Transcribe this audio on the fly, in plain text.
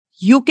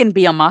you can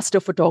be a master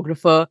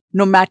photographer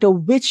no matter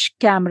which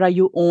camera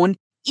you own,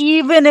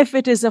 even if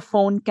it is a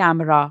phone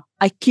camera.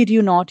 I kid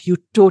you not, you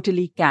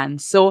totally can.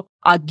 So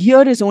our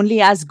gear is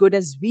only as good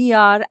as we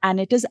are,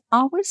 and it is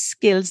our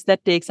skills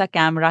that takes our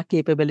camera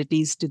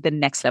capabilities to the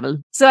next level.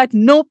 So at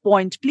no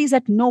point, please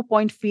at no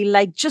point feel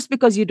like just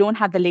because you don't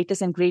have the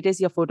latest and greatest,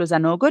 your photos are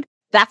no good.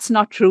 That's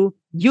not true.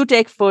 You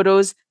take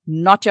photos,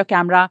 not your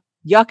camera.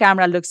 Your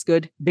camera looks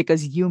good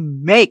because you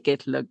make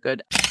it look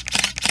good.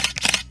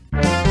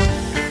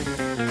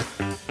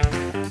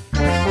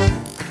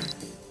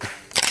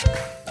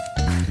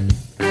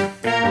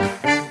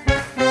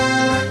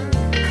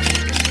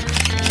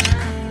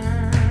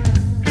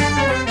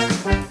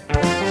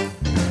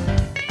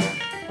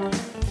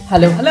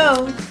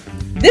 Hello.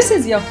 This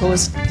is your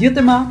host,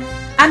 Dyutima,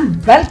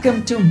 and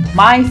welcome to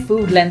My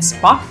Food Lens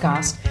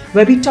podcast,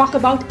 where we talk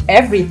about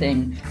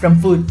everything from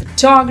food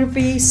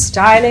photography,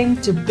 styling,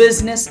 to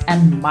business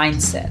and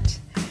mindset.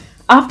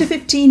 After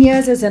 15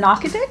 years as an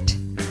architect,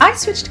 I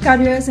switched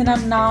careers and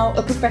I'm now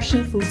a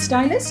professional food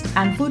stylist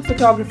and food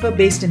photographer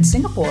based in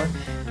Singapore.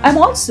 I'm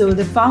also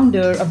the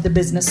founder of the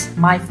business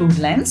My Food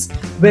Lens,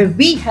 where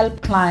we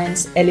help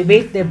clients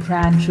elevate their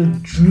brand through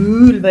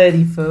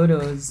drool-worthy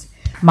photos.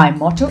 My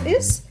motto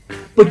is,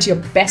 put your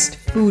best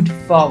food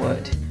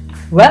forward.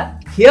 Well,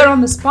 here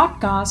on this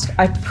podcast,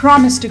 I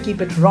promise to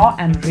keep it raw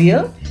and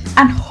real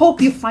and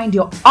hope you find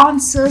your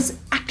answers,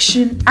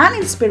 action, and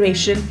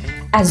inspiration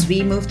as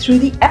we move through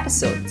the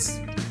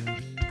episodes.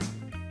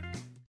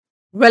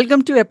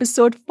 Welcome to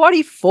episode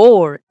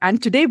 44,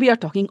 and today we are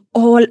talking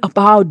all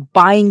about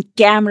buying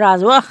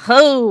cameras.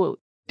 Whoa!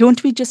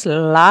 Don't we just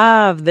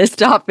love this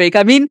topic?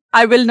 I mean,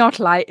 I will not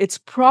lie. It's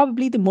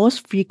probably the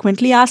most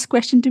frequently asked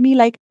question to me,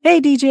 like,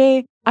 hey,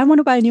 DJ, I want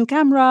to buy a new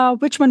camera.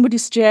 Which one would you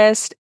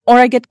suggest? Or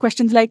I get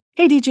questions like,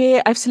 hey,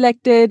 DJ, I've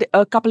selected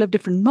a couple of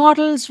different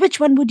models. Which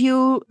one would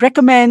you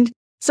recommend?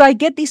 So I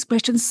get these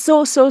questions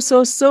so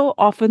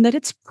often that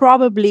it's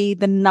probably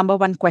the number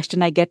one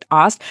question I get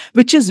asked,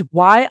 which is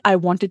why I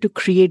wanted to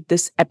create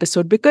this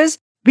episode, because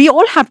we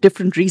all have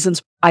different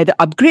reasons, either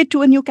upgrade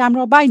to a new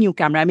camera or buy a new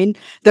camera. I mean,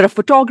 there are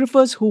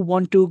photographers who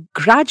want to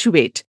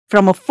graduate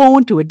from a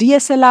phone to a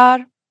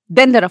DSLR.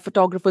 Then there are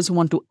photographers who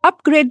want to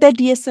upgrade their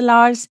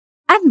DSLRs.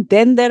 And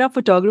then there are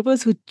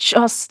photographers who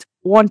just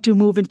want to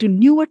move into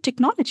newer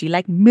technology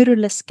like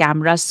mirrorless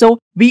cameras. So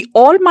we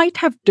all might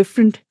have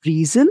different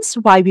reasons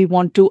why we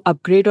want to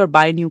upgrade or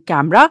buy a new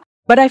camera.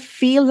 But I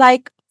feel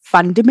like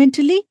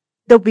fundamentally,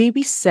 the way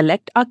we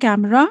select our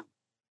camera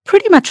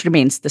pretty much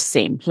remains the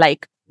same.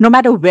 Like, no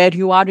matter where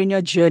you are in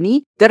your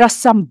journey, there are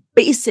some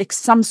basics,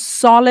 some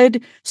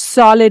solid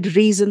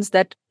reasons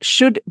that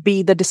should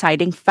be the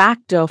deciding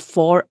factor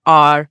for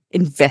our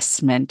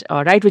investment,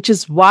 all right? Which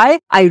is why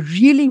I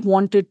really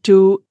wanted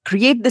to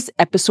create this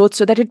episode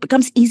so that it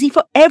becomes easy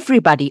for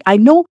everybody. I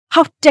know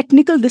how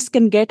technical this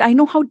can get. I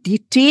know how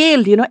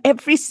detailed,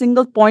 every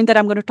single point that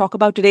I'm going to talk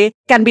about today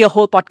can be a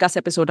whole podcast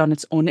episode on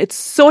its own. It's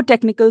so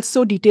technical,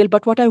 so detailed.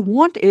 But what I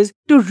want is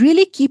to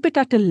really keep it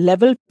at a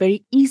level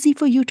very easy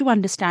for you to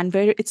understand,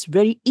 where it's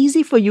very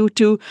easy for you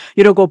to,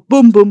 go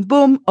boom, boom,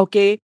 boom.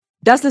 Okay.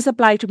 Does this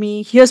apply to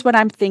me? Here's what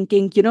I'm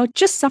thinking,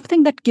 just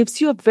something that gives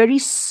you a very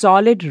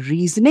solid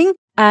reasoning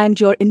and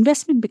your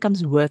investment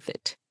becomes worth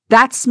it.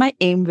 That's my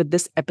aim with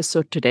this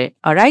episode today.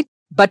 All right.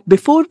 But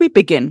before we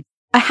begin,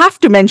 I have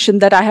to mention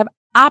that I have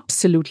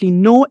absolutely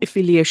no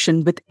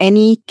affiliation with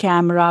any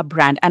camera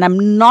brand, and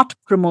I'm not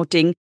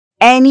promoting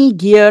any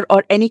gear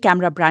or any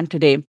camera brand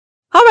today.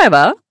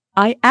 However,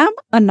 I am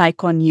a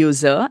Nikon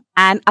user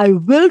and I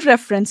will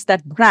reference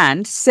that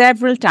brand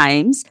several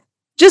times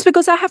just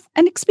because I have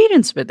an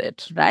experience with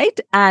it, right?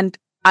 And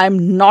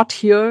I'm not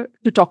here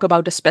to talk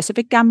about a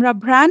specific camera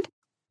brand.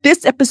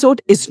 This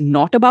episode is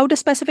not about a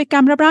specific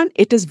camera brand.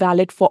 It is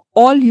valid for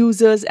all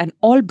users and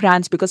all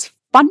brands because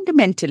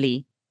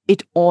fundamentally,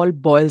 it all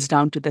boils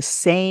down to the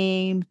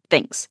same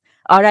things.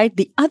 All right.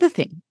 The other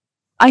thing,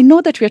 I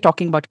know that we're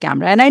talking about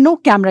camera, and I know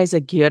camera is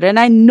a gear, and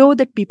I know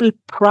that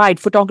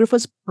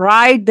photographers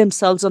pride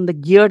themselves on the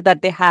gear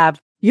that they have.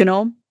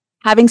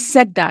 Having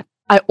said that,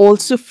 I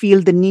also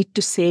feel the need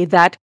to say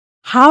that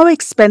how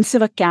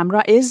expensive a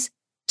camera is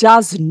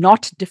does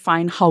not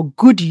define how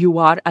good you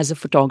are as a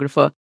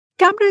photographer.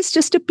 Camera is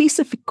just a piece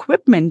of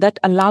equipment that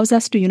allows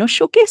us to,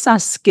 showcase our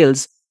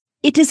skills.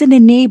 It is an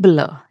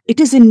enabler. It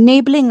is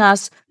enabling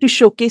us to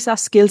showcase our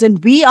skills,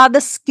 and we are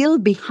the skill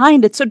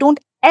behind it. So don't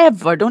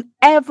ever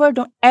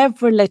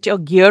let your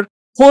gear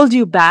hold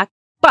you back.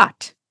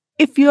 But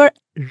if you're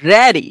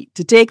ready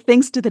to take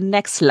things to the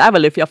next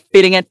level, if you're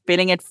fitting it,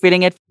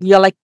 you're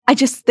like, I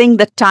just think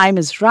the time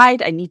is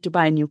right. I need to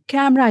buy a new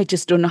camera. I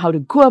just don't know how to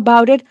go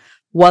about it.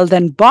 Well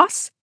then,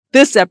 boss,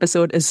 this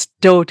episode is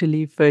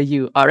totally for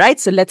you. All right.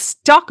 So let's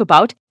talk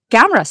about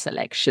camera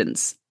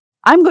selections.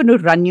 I'm going to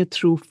run you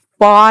through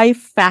 5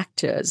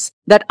 factors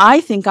that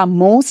I think are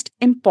most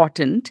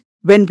important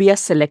when we are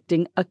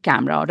selecting a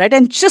camera, all right?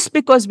 And just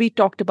because we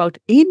talked about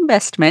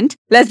investment,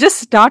 let's just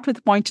start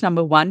with point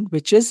number 1,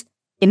 which is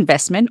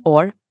investment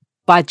or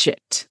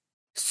budget.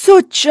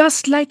 So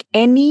just like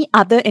any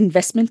other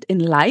investment in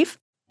life,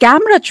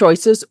 camera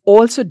choices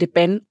also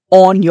depend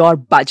on your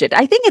budget.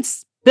 I think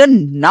it's the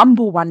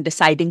number one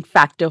deciding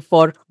factor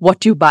for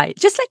what you buy.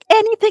 Just like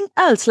anything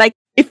else. Like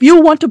if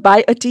you want to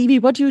buy a TV,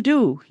 what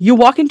do? You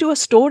walk into a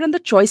store and the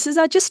choices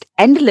are just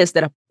endless.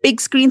 There are big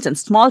screens and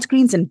small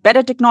screens and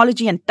better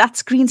technology and touch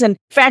screens and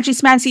fancy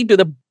smancy to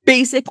the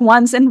basic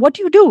ones. And what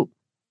do?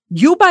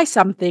 You buy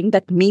something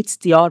that meets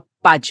your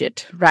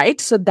budget, right?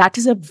 So that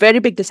is a very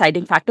big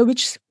deciding factor,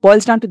 which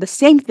boils down to the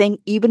same thing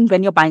even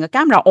when you're buying a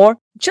camera, or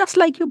just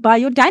like you buy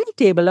your dining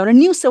table or a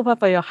new sofa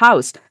for your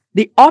house.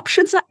 The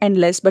options are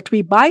endless, but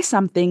we buy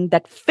something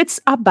that fits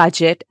our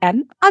budget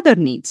and other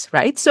needs,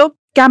 right? So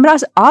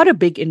cameras are a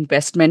big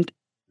investment,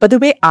 but the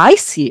way I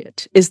see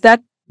it is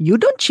that you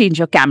don't change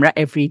your camera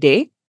every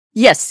day.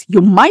 Yes,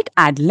 you might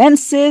add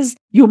lenses.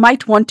 You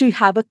might want to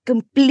have a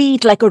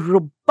complete, like a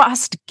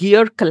robust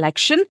gear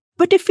collection.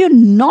 But if you're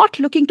not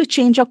looking to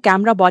change your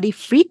camera body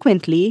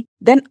frequently,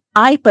 then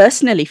I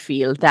personally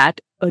feel that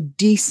a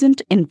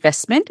decent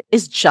investment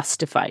is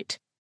justified.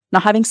 Now,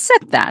 having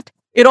said that,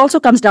 it also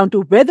comes down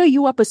to whether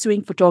you are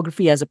pursuing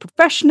photography as a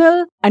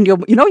professional and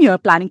you're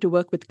planning to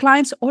work with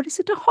clients, or is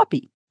it a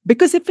hobby?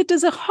 Because if it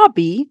is a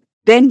hobby,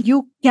 then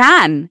you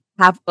can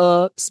have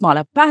a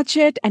smaller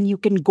budget and you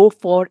can go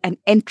for an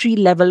entry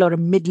level or a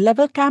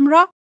mid-level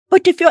camera.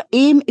 But if your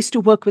aim is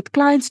to work with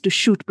clients, to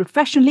shoot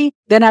professionally,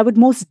 then I would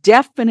most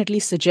definitely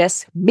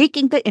suggest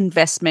making the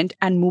investment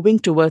and moving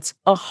towards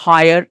a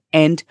higher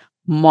end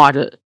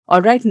model.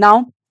 All right.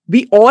 Now,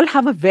 we all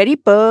have a very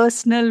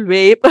personal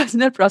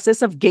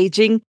process of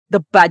gauging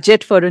the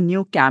budget for a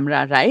new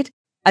camera, right?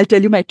 I'll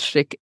tell you my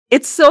trick.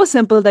 It's so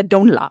simple that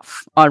don't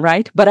laugh, all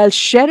right? But I'll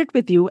share it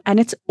with you and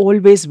it's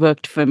always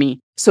worked for me.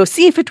 So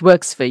see if it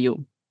works for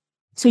you.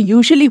 So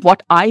usually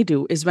what I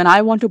do is when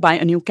I want to buy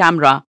a new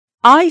camera,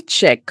 I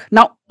check.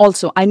 Now,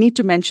 also, I need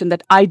to mention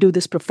that I do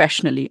this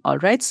professionally, all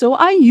right? So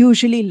I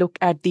usually look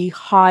at the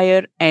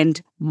higher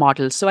end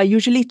models. So I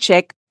usually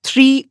check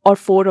 3 or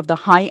 4 of the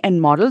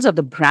high-end models of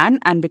the brand.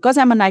 And because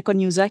I'm a Nikon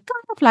user, I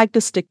kind of like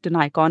to stick to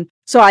Nikon.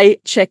 So I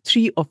check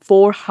 3 or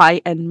 4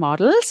 high-end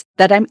models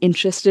that I'm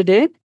interested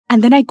in.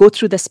 And then I go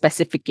through the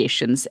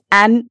specifications.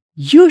 And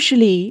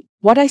usually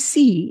what I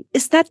see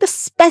is that the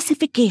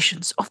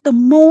specifications of the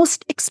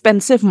most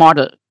expensive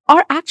model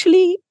are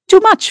actually too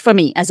much for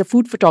me as a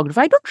food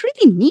photographer. I don't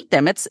really need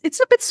them. It's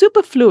a bit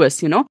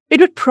superfluous, It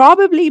would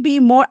probably be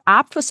more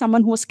apt for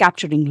someone who is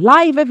capturing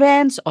live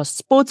events or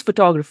sports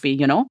photography,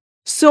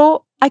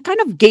 So I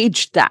kind of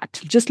gauged that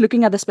just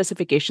looking at the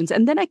specifications.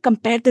 And then I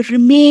compared the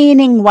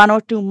remaining 1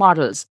 or 2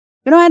 models,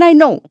 and I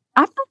know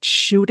I'm not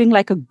shooting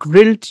like a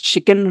grilled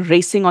chicken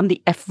racing on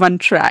the F1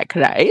 track,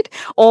 right?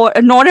 Or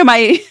nor am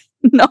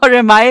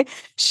I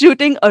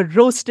shooting a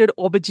roasted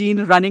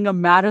aubergine running a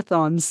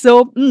marathon.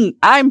 So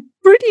I'm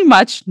pretty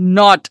much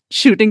not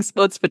shooting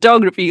sports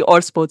photography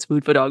or sports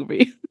food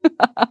photography.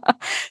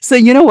 So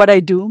you know what I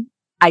do?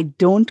 I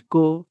don't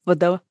go for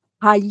the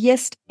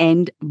highest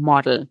end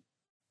model.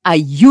 I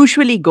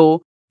usually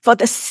go for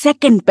the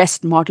second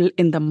best model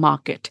in the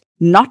market.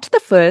 Not the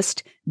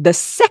first, the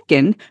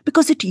second,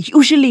 because it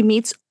usually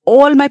meets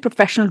all my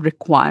professional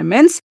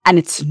requirements. And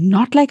it's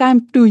not like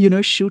I'm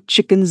to, shoot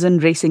chickens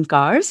and racing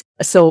cars.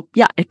 So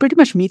yeah, it pretty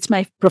much meets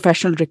my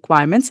professional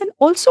requirements. And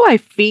also I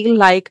feel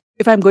like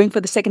if I'm going for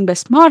the second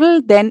best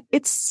model, then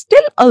it's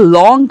still a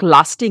long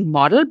lasting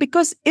model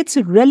because it's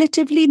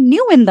relatively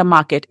new in the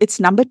market. It's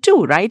number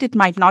 2, right? It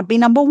might not be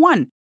number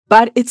 1.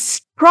 But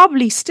it's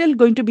probably still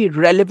going to be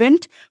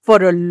relevant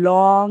for a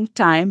long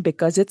time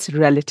because it's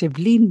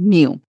relatively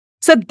new.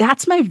 So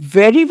that's my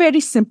very,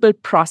 very simple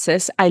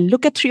process. I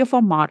look at 3 or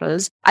 4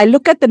 models. I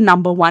look at the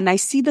number 1. I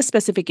see the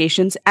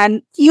specifications.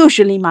 And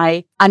usually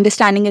my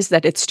understanding is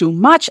that it's too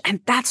much.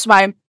 And that's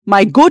why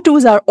my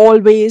go-tos are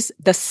always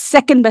the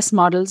second best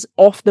models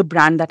of the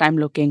brand that I'm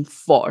looking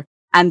for.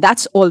 And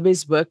that's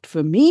always worked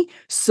for me.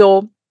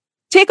 So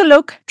take a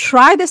look,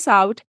 try this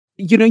out.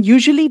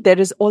 Usually there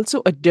is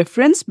also a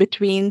difference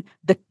between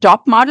the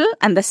top model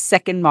and the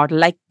second model.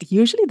 Like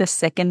usually the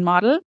second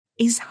model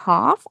is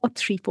half or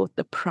 3/4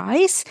 the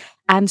price.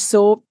 And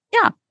so,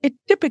 yeah, it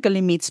typically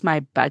meets my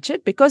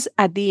budget because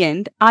at the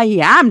end, I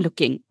am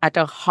looking at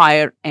a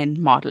higher end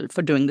model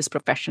for doing this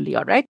professionally,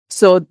 all right?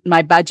 So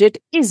my budget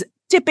is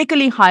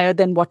typically higher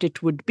than what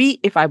it would be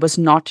if I was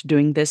not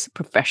doing this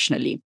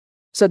professionally.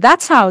 So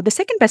that's how the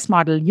second best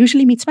model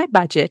usually meets my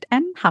budget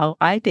and how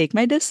I take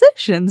my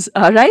decisions,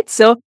 all right?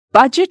 So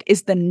budget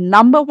is the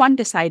number 1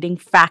 deciding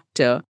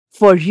factor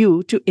for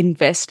you to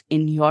invest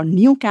in your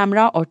new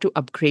camera or to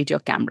upgrade your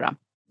camera.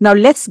 Now,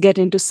 let's get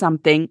into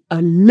something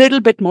a little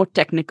bit more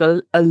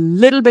technical, a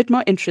little bit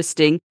more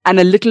interesting, and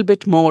a little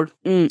bit more,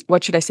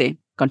 what should I say,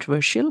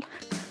 controversial?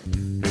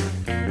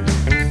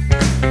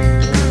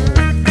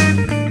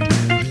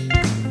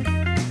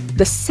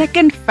 The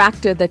second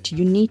factor that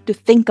you need to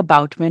think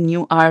about when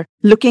you are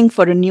looking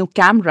for a new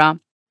camera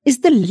is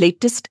the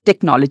latest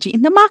technology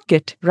in the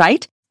market,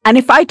 right? And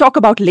if I talk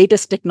about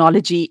latest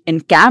technology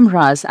in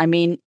cameras, I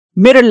mean,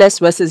 Mirrorless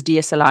versus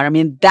DSLR. I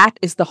mean, that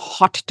is the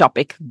hot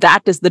topic.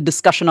 That is the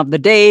discussion of the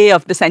day,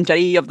 of the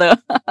century, of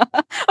the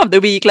of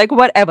the week, like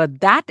whatever.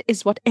 That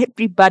is what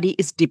everybody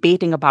is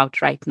debating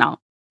about right now.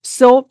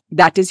 So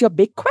that is your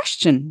big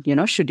question.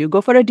 Should you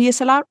go for a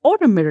DSLR or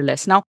a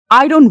mirrorless? Now,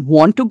 I don't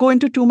want to go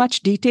into too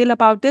much detail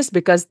about this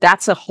because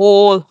that's a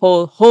whole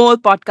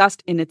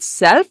podcast in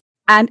itself.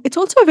 And it's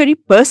also a very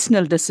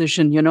personal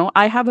decision.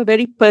 I have a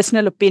very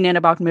personal opinion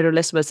about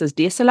mirrorless versus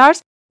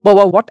DSLRs.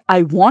 But what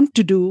I want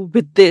to do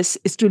with this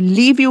is to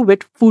leave you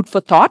with food for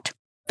thought,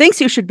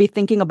 things you should be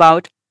thinking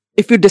about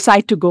if you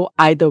decide to go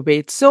either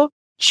way. So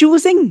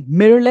choosing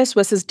mirrorless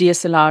versus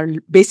DSLR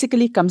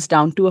basically comes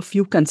down to a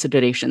few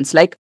considerations,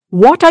 like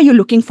what are you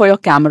looking for your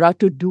camera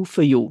to do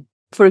for you?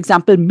 For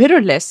example,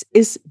 mirrorless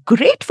is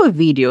great for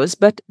videos,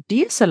 but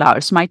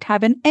DSLRs might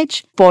have an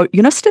edge for,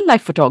 still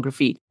life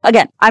photography.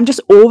 Again, I'm just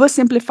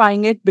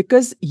oversimplifying it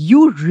because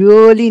you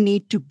really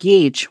need to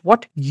gauge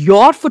what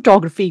your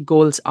photography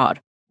goals are,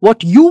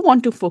 what you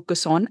want to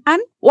focus on,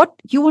 and what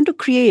you want to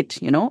create,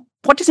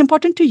 what is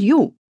important to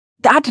you.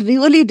 That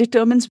really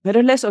determines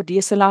mirrorless or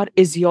DSLR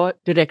is your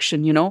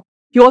direction,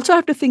 You also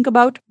have to think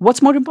about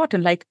what's more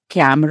important, like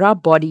camera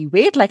body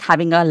weight, like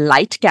having a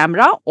light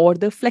camera, or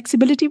the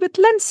flexibility with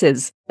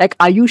lenses. Like,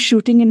 are you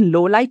shooting in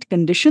low light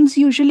conditions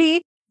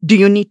usually? Do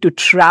you need to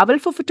travel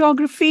for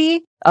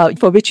photography,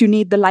 for which you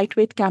need the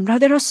lightweight camera?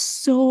 There are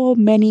so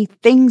many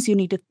things you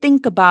need to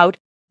think about,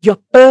 your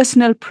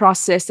personal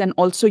process and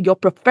also your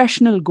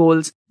professional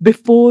goals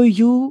before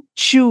you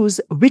choose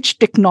which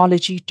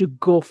technology to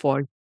go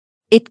for.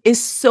 It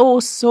is so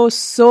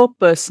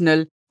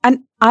personal.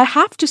 And I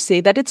have to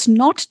say that it's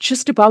not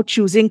just about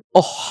choosing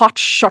a hot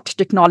shot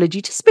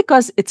technology just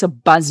because it's a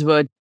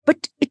buzzword,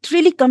 but it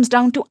really comes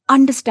down to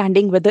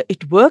understanding whether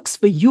it works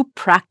for you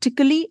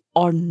practically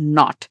or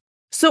not.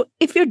 So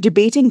if you're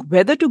debating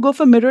whether to go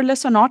for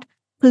mirrorless or not,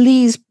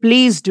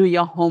 please do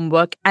your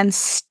homework and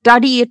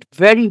study it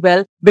very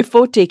well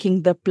before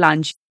taking the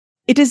plunge.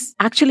 It is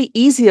actually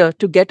easier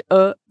to get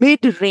a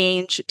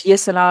mid-range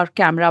DSLR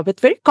camera with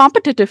very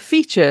competitive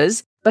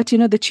features, but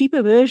the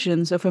cheaper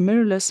versions of a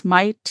mirrorless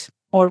might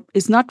or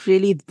is not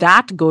really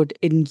that good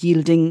in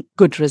yielding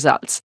good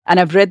results. And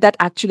I've read that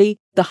actually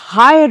the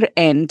higher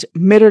end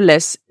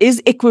mirrorless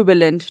is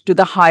equivalent to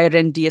the higher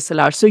end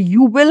DSLR. So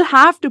you will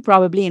have to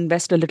probably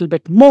invest a little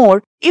bit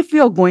more if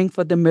you're going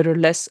for the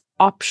mirrorless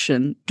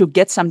option to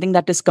get something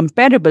that is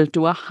comparable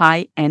to a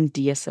high end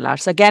DSLR.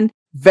 So again,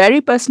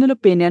 very personal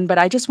opinion, but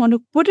I just want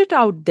to put it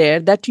out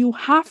there that you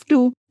have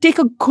to take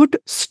a good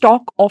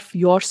stock of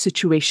your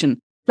situation.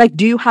 Like,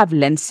 do you have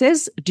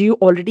lenses? Do you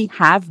already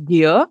have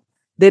gear?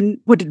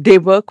 Then would they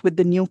work with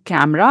the new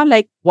camera?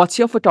 Like, what's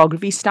your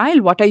photography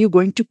style? What are you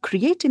going to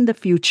create in the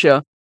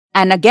future?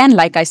 And again,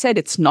 like I said,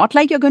 it's not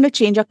like you're going to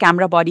change your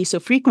camera body so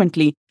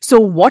frequently. So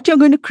what you're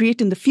going to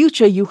create in the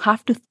future, you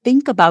have to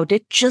think about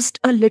it just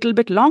a little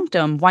bit long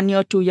term, 1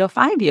 year, 2 year,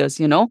 5 years,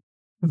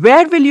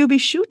 Where will you be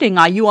shooting?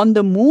 Are you on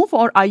the move,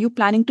 or are you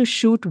planning to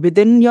shoot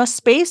within your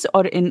space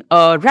or in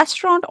a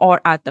restaurant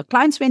or at the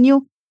client's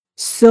venue?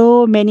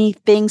 So many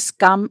things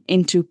come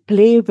into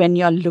play when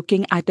you're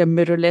looking at a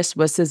mirrorless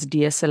versus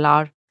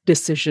DSLR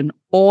decision.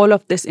 All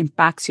of this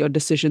impacts your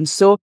decision.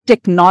 So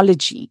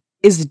technology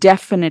is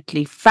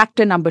definitely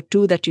factor number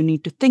 2 that you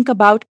need to think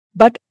about.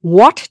 But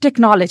what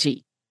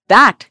technology?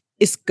 That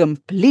is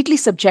completely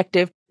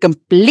subjective,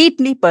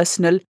 completely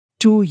personal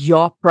to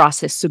your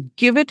process. So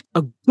give it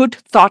a good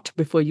thought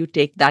before you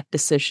take that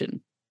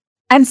decision.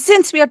 And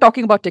since we are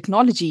talking about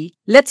technology,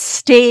 let's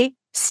stay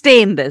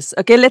in this.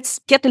 Okay, let's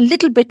get a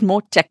little bit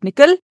more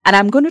technical. And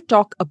I'm going to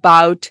talk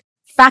about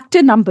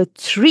factor number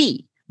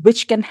 3,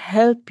 which can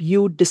help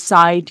you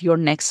decide your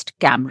next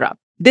camera.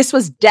 This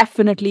was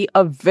definitely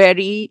a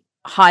very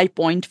high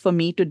point for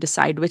me to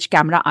decide which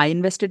camera I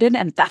invested in.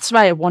 And that's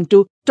why I want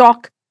to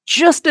talk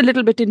just a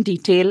little bit in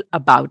detail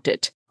about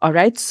it. All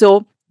right.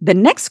 So the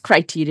next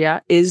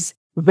criteria is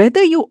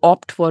whether you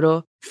opt for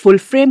a full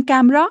frame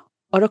camera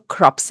or a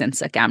crop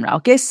sensor camera.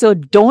 Okay. So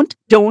don't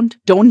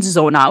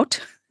zone out.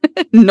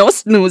 No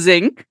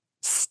snoozing.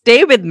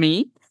 Stay with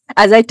me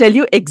as I tell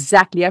you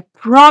exactly. I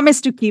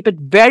promise to keep it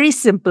very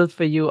simple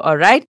for you. All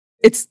right.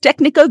 It's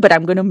technical, but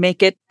I'm going to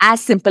make it as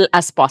simple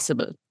as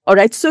possible. All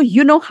right. So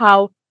you know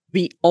how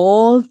we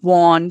all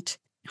want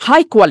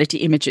high quality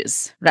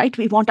images, right?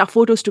 We want our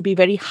photos to be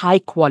very high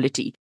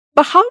quality.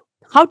 But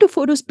how do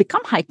photos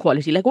become high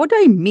quality? Like, what do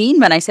I mean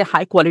when I say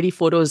high quality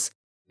photos?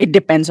 It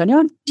depends on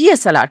your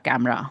DSLR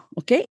camera.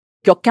 Okay.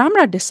 Your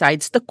camera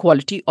decides the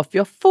quality of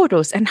your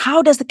photos. And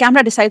how does the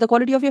camera decide the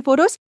quality of your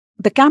photos?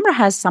 The camera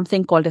has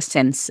something called a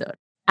sensor.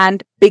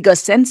 And bigger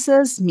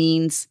sensors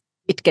means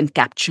it can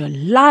capture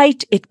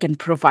light, it can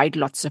provide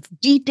lots of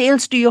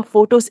details to your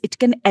photos, it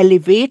can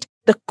elevate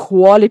the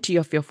quality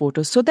of your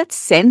photos. So that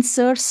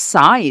sensor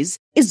size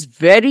is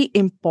very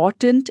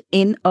important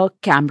in a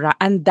camera.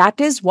 And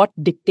that is what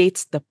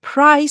dictates the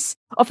price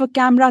of a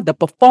camera, the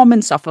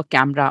performance of a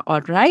camera,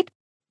 all right?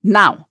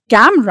 Now,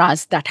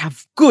 cameras that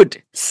have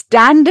good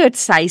standard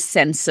size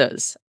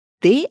sensors,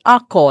 they are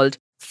called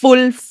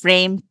full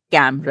frame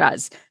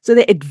cameras. So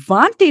the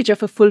advantage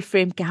of a full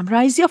frame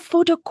camera is your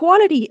photo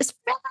quality is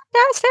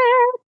fantastic.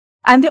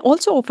 And they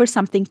also offer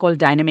something called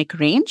dynamic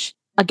range.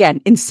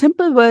 Again, in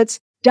simple words,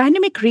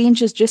 dynamic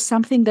range is just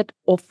something that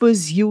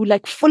offers you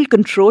like full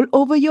control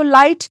over your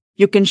light.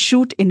 You can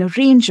shoot in a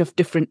range of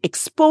different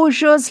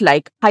exposures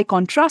like high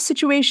contrast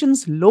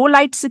situations, low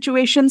light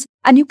situations,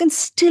 and you can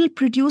still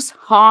produce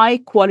high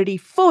quality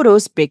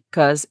photos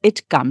because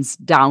it comes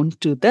down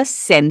to the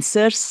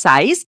sensor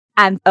size,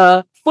 and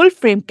a full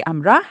frame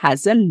camera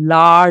has a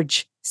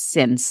large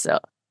sensor.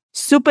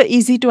 Super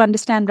easy to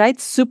understand, right?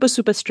 Super,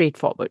 super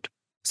straightforward.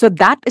 So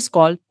that is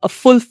called a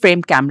full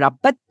frame camera.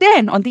 But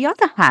then on the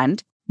other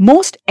hand,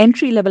 most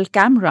entry-level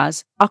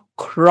cameras are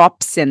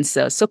crop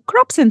sensors. So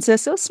crop sensor,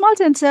 so small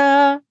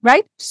sensor,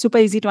 right? Super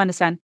easy to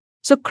understand.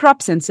 So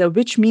crop sensor,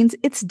 which means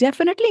it's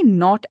definitely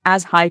not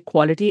as high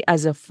quality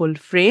as a full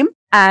frame.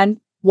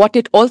 And what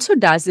it also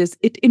does is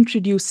it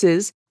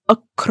introduces a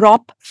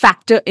crop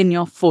factor in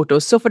your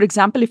photos. So for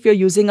example, if you're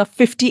using a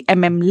 50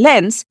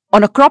 lens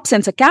on a crop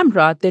sensor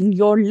camera, then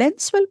your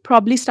lens will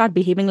probably start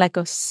behaving like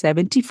a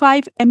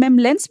 75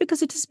 lens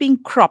because it is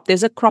being cropped.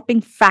 There's a cropping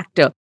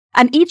factor.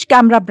 And each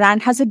camera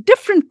brand has a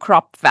different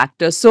crop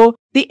factor. So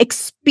the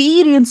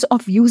experience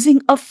of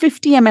using a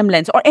 50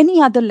 lens or any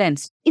other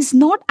lens is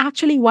not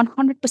actually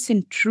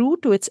 100% true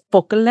to its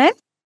focal length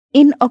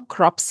in a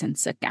crop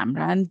sensor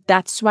camera. And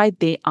that's why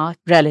they are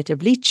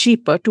relatively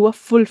cheaper to a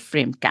full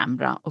frame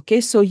camera.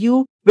 Okay. So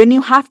when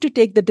you have to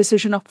take the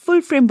decision of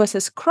full frame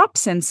versus crop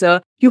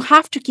sensor, you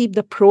have to keep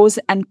the pros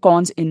and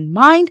cons in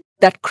mind.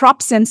 That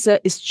crop sensor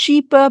is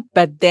cheaper,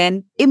 but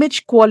then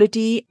image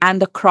quality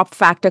and the crop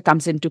factor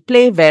comes into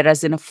play.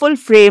 Whereas in a full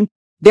frame,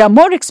 they are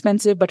more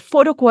expensive, but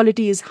photo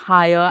quality is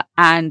higher.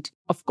 And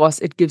of course,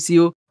 it gives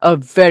you a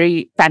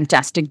very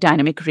fantastic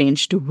dynamic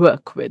range to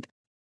work with.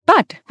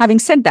 But having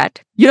said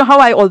that, you know how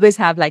I always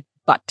have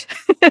but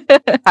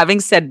having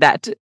said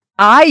that,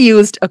 I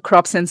used a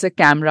crop sensor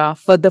camera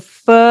for the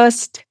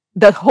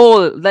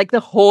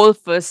whole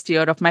first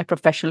year of my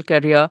professional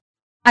career.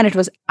 And it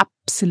was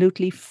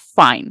absolutely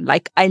fine.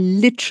 Like I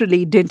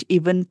literally didn't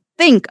even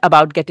think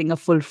about getting a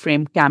full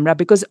frame camera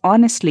because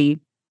honestly,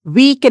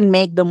 we can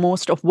make the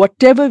most of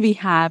whatever we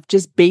have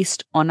just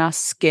based on our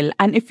skill.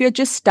 And if you're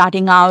just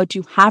starting out,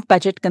 you have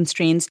budget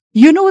constraints,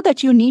 you know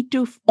that you need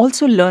to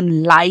also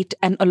learn light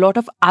and a lot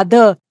of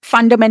other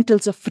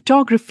fundamentals of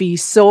photography.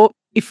 So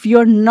if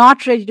you're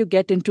not ready to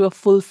get into a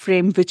full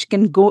frame, which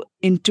can go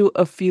into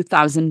a few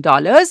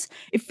 $1,000s,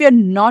 if you're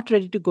not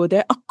ready to go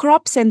there, a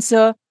crop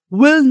sensor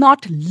will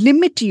not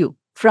limit you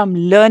from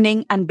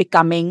learning and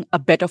becoming a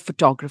better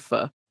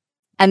photographer.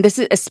 And this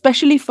is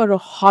especially for a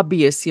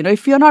hobbyist. You know,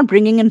 if you're not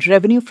bringing in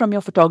revenue from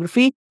your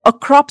photography, a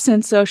crop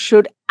sensor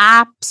should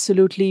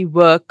absolutely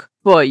work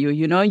for you.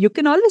 You know, you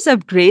can always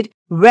upgrade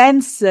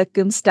when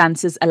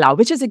circumstances allow,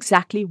 which is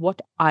exactly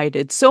what I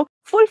did. So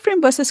full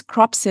frame versus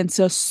crop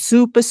sensor,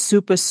 super,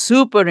 super,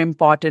 super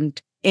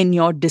important in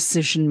your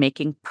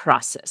decision-making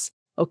process.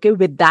 Okay,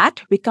 with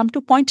that, we come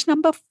to point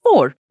number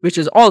 4, which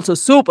is also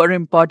super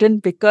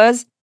important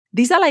because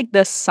these are like the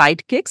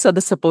sidekicks or the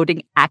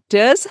supporting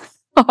actors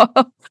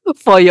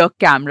for your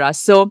camera.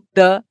 So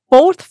the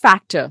fourth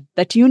factor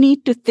that you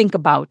need to think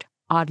about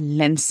are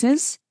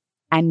lenses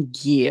and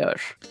gear.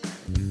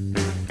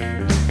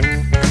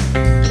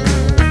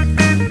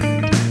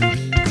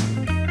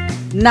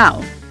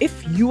 Now,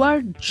 if you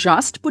are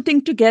just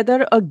putting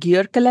together a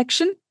gear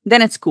collection,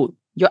 then it's cool.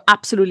 You're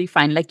absolutely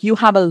fine. Like you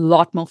have a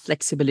lot more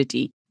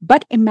flexibility.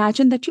 But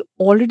imagine that you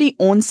already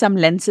own some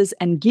lenses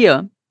and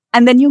gear,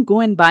 and then you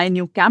go and buy a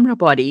new camera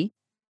body,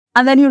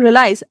 and then you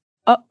realize,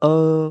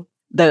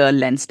 the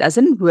lens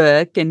doesn't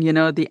work, and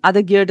the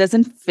other gear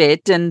doesn't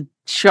fit, and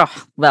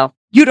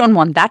you don't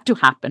want that to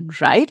happen,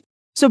 right?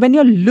 So when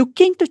you're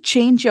looking to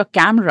change your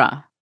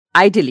camera,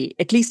 ideally,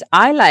 at least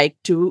I like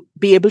to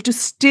be able to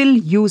still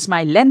use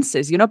my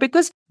lenses,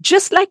 because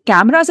just like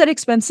cameras are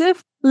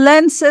expensive,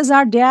 lenses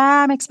are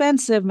damn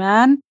expensive,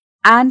 man.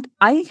 And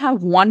I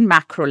have one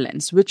macro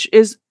lens, which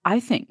is, I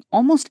think,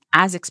 almost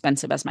as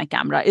expensive as my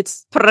camera.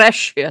 It's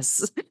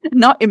precious.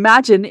 Now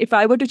imagine if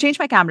I were to change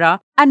my camera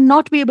and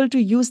not be able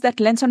to use that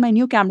lens on my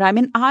new camera. I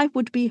mean, I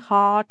would be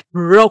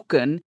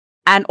heartbroken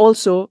and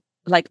also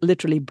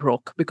literally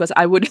broke because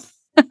I would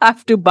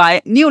have to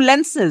buy new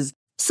lenses.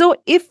 So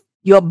if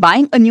you're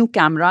buying a new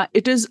camera,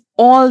 it is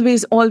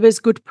always, always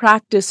good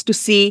practice to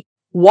see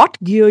what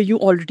gear you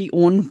already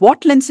own,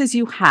 what lenses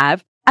you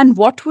have, and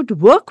what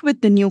would work with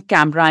the new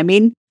camera. I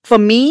mean, for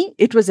me,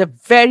 it was a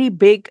very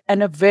big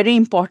and a very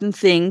important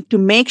thing to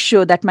make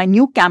sure that my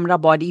new camera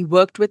body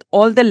worked with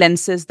all the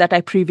lenses that I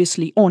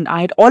previously owned.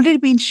 I had already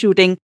been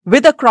shooting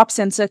with a crop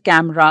sensor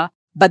camera,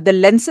 but the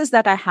lenses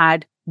that I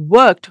had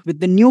worked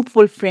with the new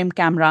full frame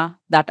camera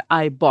that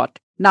I bought.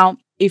 Now,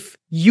 if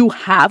you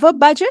have a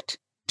budget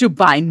to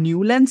buy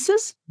new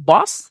lenses,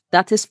 boss,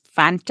 that is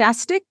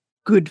fantastic.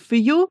 Good for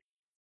you.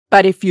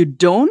 But if you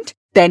don't,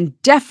 then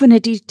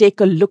definitely take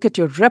a look at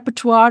your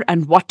repertoire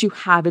and what you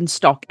have in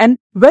stock. And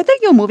whether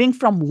you're moving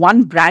from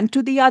one brand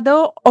to the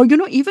other, or,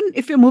 even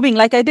if you're moving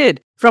like I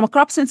did from a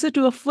crop sensor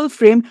to a full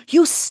frame,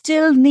 you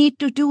still need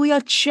to do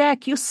your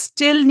check. You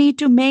still need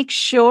to make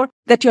sure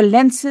that your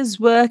lenses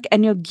work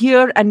and your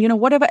gear and,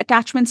 whatever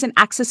attachments and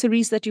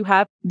accessories that you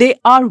have, they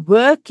are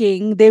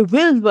working. They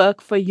will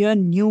work for your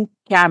new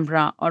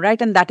camera. All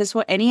right. And that is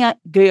for any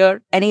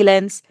gear, any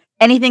lens,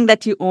 anything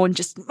that you own.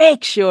 Just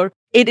make sure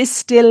it is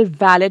still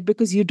valid,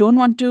 because you don't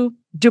want to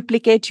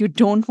duplicate. You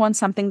don't want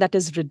something that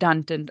is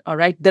redundant. All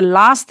right. The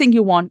last thing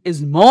you want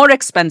is more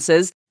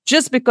expenses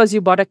just because you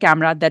bought a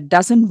camera that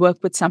doesn't work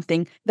with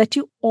something that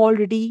you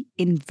already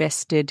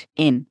invested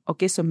in.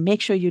 Okay. So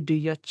make sure you do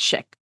your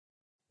check.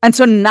 And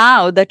so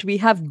now that we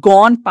have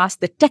gone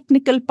past the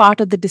technical part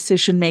of the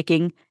decision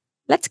making,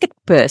 let's get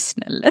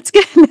personal. Let's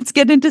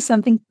get into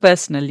something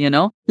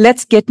personal,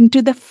 Let's get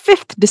into the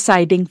fifth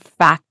deciding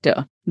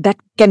factor that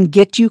can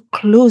get you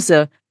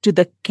closer to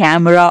the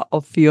camera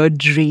of your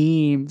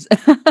dreams.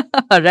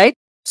 All right.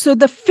 So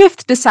the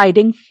fifth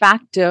deciding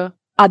factor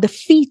are the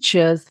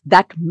features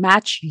that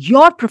match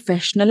your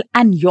professional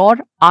and your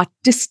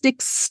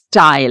artistic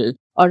style.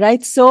 All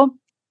right. So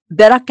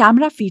there are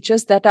camera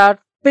features that are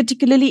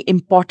particularly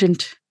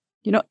important.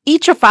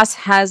 Each of us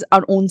has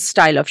our own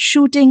style of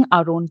shooting,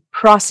 our own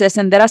process,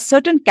 and there are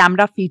certain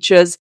camera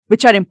features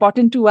which are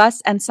important to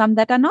us and some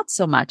that are not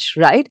so much,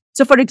 right?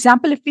 So for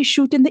example, if we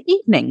shoot in the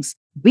evenings,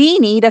 we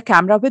need a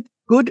camera with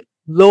good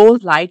low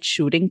light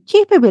shooting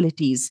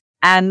capabilities.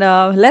 And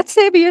let's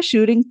say we are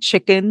shooting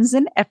chickens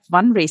in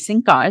F1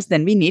 racing cars,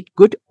 then we need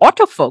good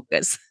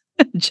autofocus.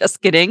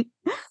 Just kidding.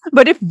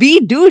 But if we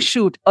do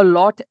shoot a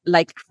lot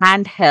like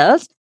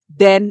handheld,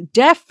 then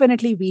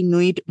definitely we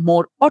need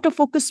more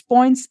autofocus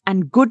points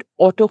and good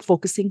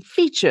autofocusing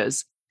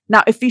features.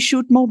 Now, if we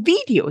shoot more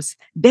videos,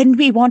 then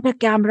we want a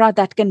camera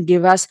that can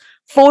give us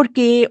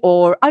 4K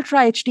or Ultra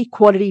HD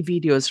quality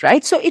videos,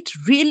 right? So it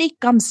really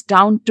comes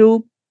down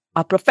to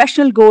our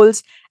professional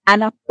goals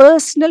and our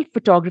personal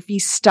photography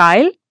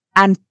style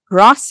and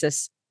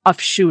process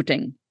of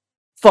shooting.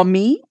 For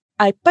me,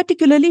 I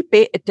particularly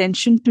pay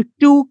attention to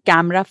two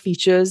camera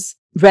features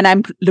when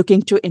I'm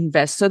looking to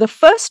invest. So the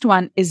first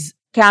one is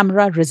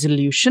camera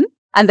resolution,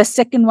 and the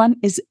second one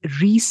is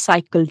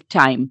recycle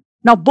time.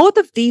 Now, both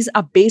of these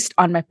are based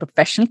on my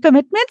professional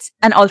commitments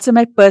and also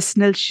my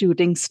personal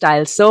shooting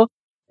style. So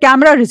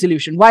camera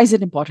resolution, why is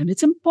it important?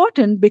 It's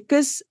important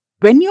because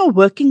when you're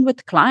working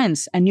with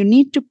clients and you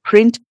need to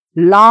print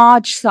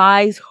large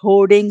size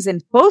hoardings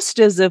and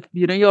posters of,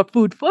 your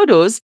food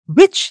photos,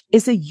 which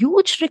is a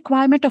huge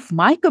requirement of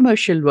my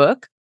commercial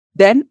work,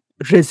 then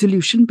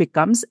resolution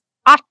becomes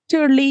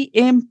utterly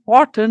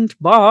important,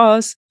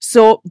 boss.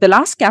 So the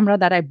last camera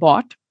that I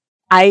bought,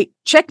 I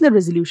checked the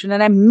resolution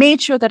and I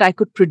made sure that I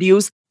could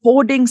produce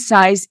hoarding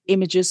size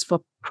images for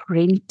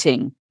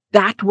printing.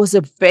 That was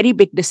a very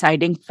big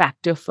deciding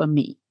factor for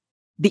me.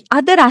 The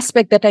other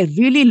aspect that I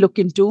really look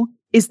into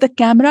is the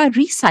camera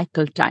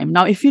recycle time.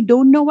 Now, if you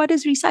don't know what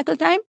is recycle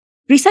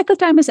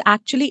time is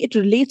actually, it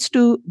relates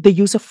to the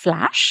use of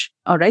flash.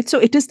 All right. So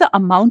it is the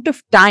amount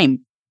of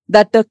time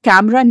that the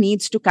camera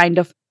needs to kind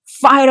of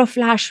fire a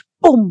flash,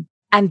 boom,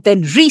 and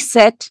then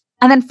reset,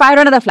 and then fire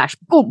another flash,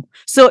 boom.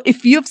 So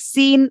if you've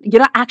seen,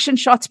 action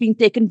shots being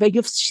taken where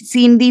you've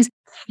seen these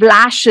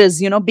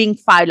flashes, being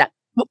fired like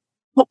boom,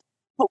 boom,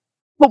 boom,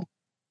 boom,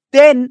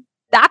 then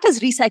that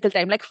is recycle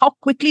time. Like how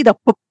quickly the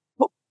boom,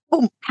 boom,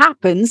 boom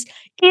happens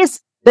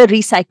is the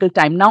recycle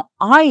time. Now,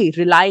 I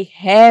rely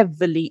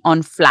heavily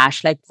on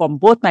flash, like from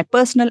both my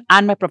personal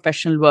and my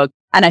professional work.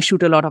 And I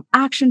shoot a lot of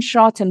action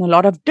shots and a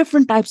lot of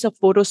different types of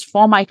photos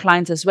for my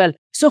clients as well.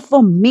 So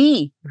for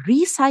me,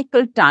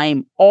 recycle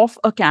time of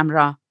a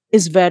camera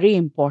is very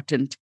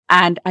important.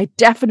 And I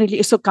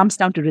definitely, so comes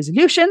down to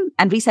resolution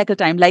and recycle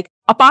time. Like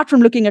apart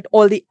from looking at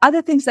all the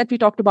other things that we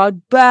talked about,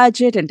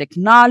 budget and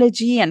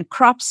technology and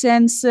crop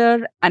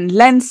sensor and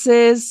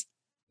lenses,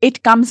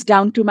 it comes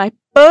down to my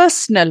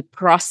personal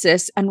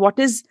process and what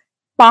is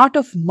part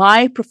of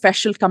my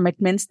professional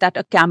commitments that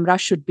a camera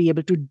should be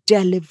able to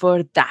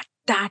deliver that.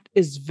 That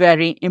is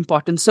very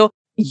important. So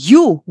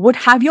you would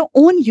have your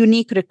own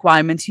unique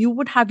requirements. You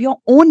would have your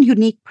own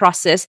unique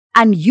process,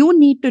 and you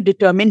need to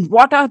determine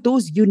what are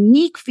those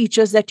unique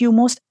features that you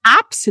most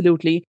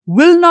absolutely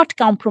will not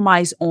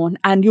compromise on,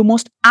 and you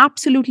most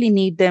absolutely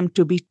need them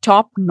to be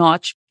top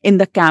notch in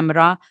the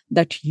camera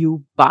that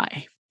you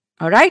buy.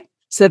 All right.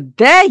 So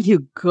there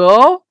you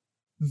go.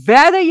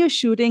 Whether you're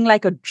shooting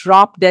like a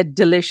drop dead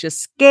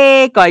delicious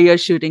cake, or you're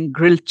shooting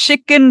grilled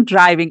chicken,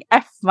 driving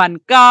F1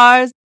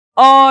 cars,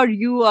 or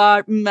you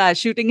are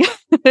shooting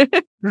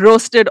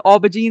roasted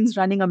aubergines,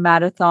 running a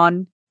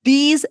marathon,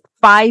 these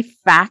 5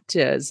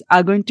 factors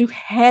are going to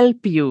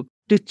help you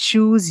to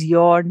choose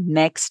your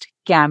next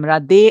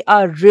camera. They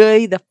are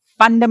really the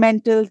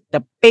fundamentals,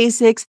 the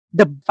basics,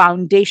 the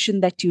foundation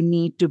that you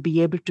need to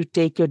be able to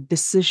take your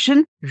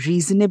decision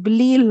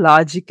reasonably,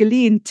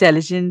 logically,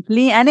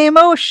 intelligently, and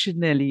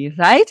emotionally,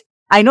 right?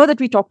 I know that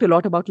we talked a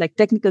lot about like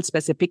technical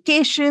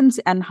specifications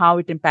and how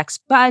it impacts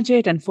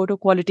budget and photo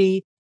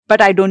quality.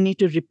 But I don't need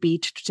to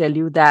repeat to tell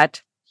you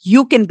that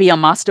you can be a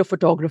master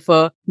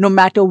photographer no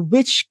matter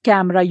which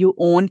camera you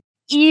own,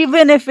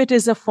 even if it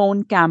is a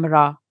phone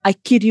camera. I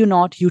kid you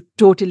not, you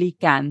totally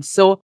can.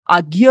 So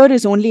our gear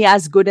is only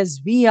as good as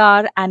we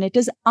are, and it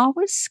is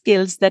our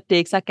skills that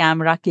takes our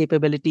camera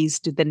capabilities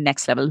to the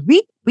next level.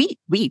 We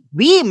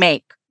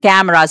make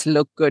cameras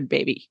look good,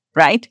 baby,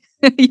 right?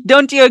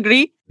 Don't you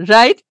agree?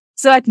 Right?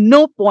 So at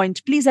no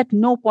point, please at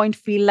no point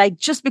feel like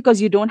just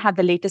because you don't have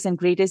the latest and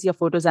greatest, your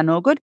photos are no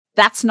good.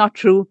 That's not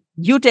true.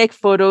 You take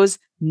photos,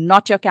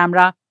 not your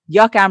camera.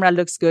 Your camera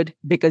looks good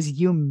because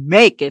you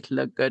make it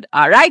look good.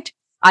 All right.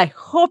 I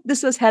hope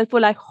this was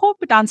helpful. I hope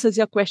it answers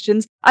your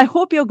questions. I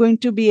hope you're going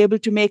to be able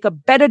to make a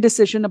better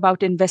decision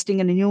about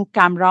investing in a new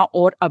camera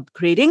or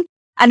upgrading.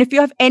 And if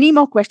you have any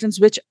more questions,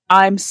 which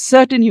I'm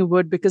certain you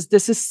would, because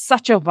this is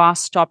such a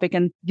vast topic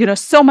and,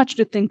 so much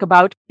to think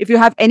about. If you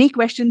have any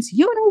questions,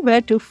 you know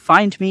where to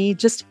find me.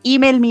 Just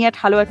email me at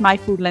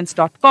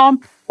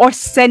hello@myfoodlens.com or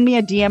send me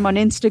a DM on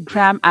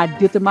Instagram at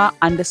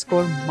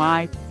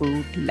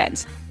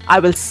Dyutama_myfoodlens. I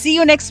will see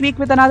you next week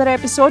with another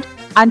episode.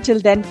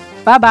 Until then,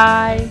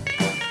 bye-bye.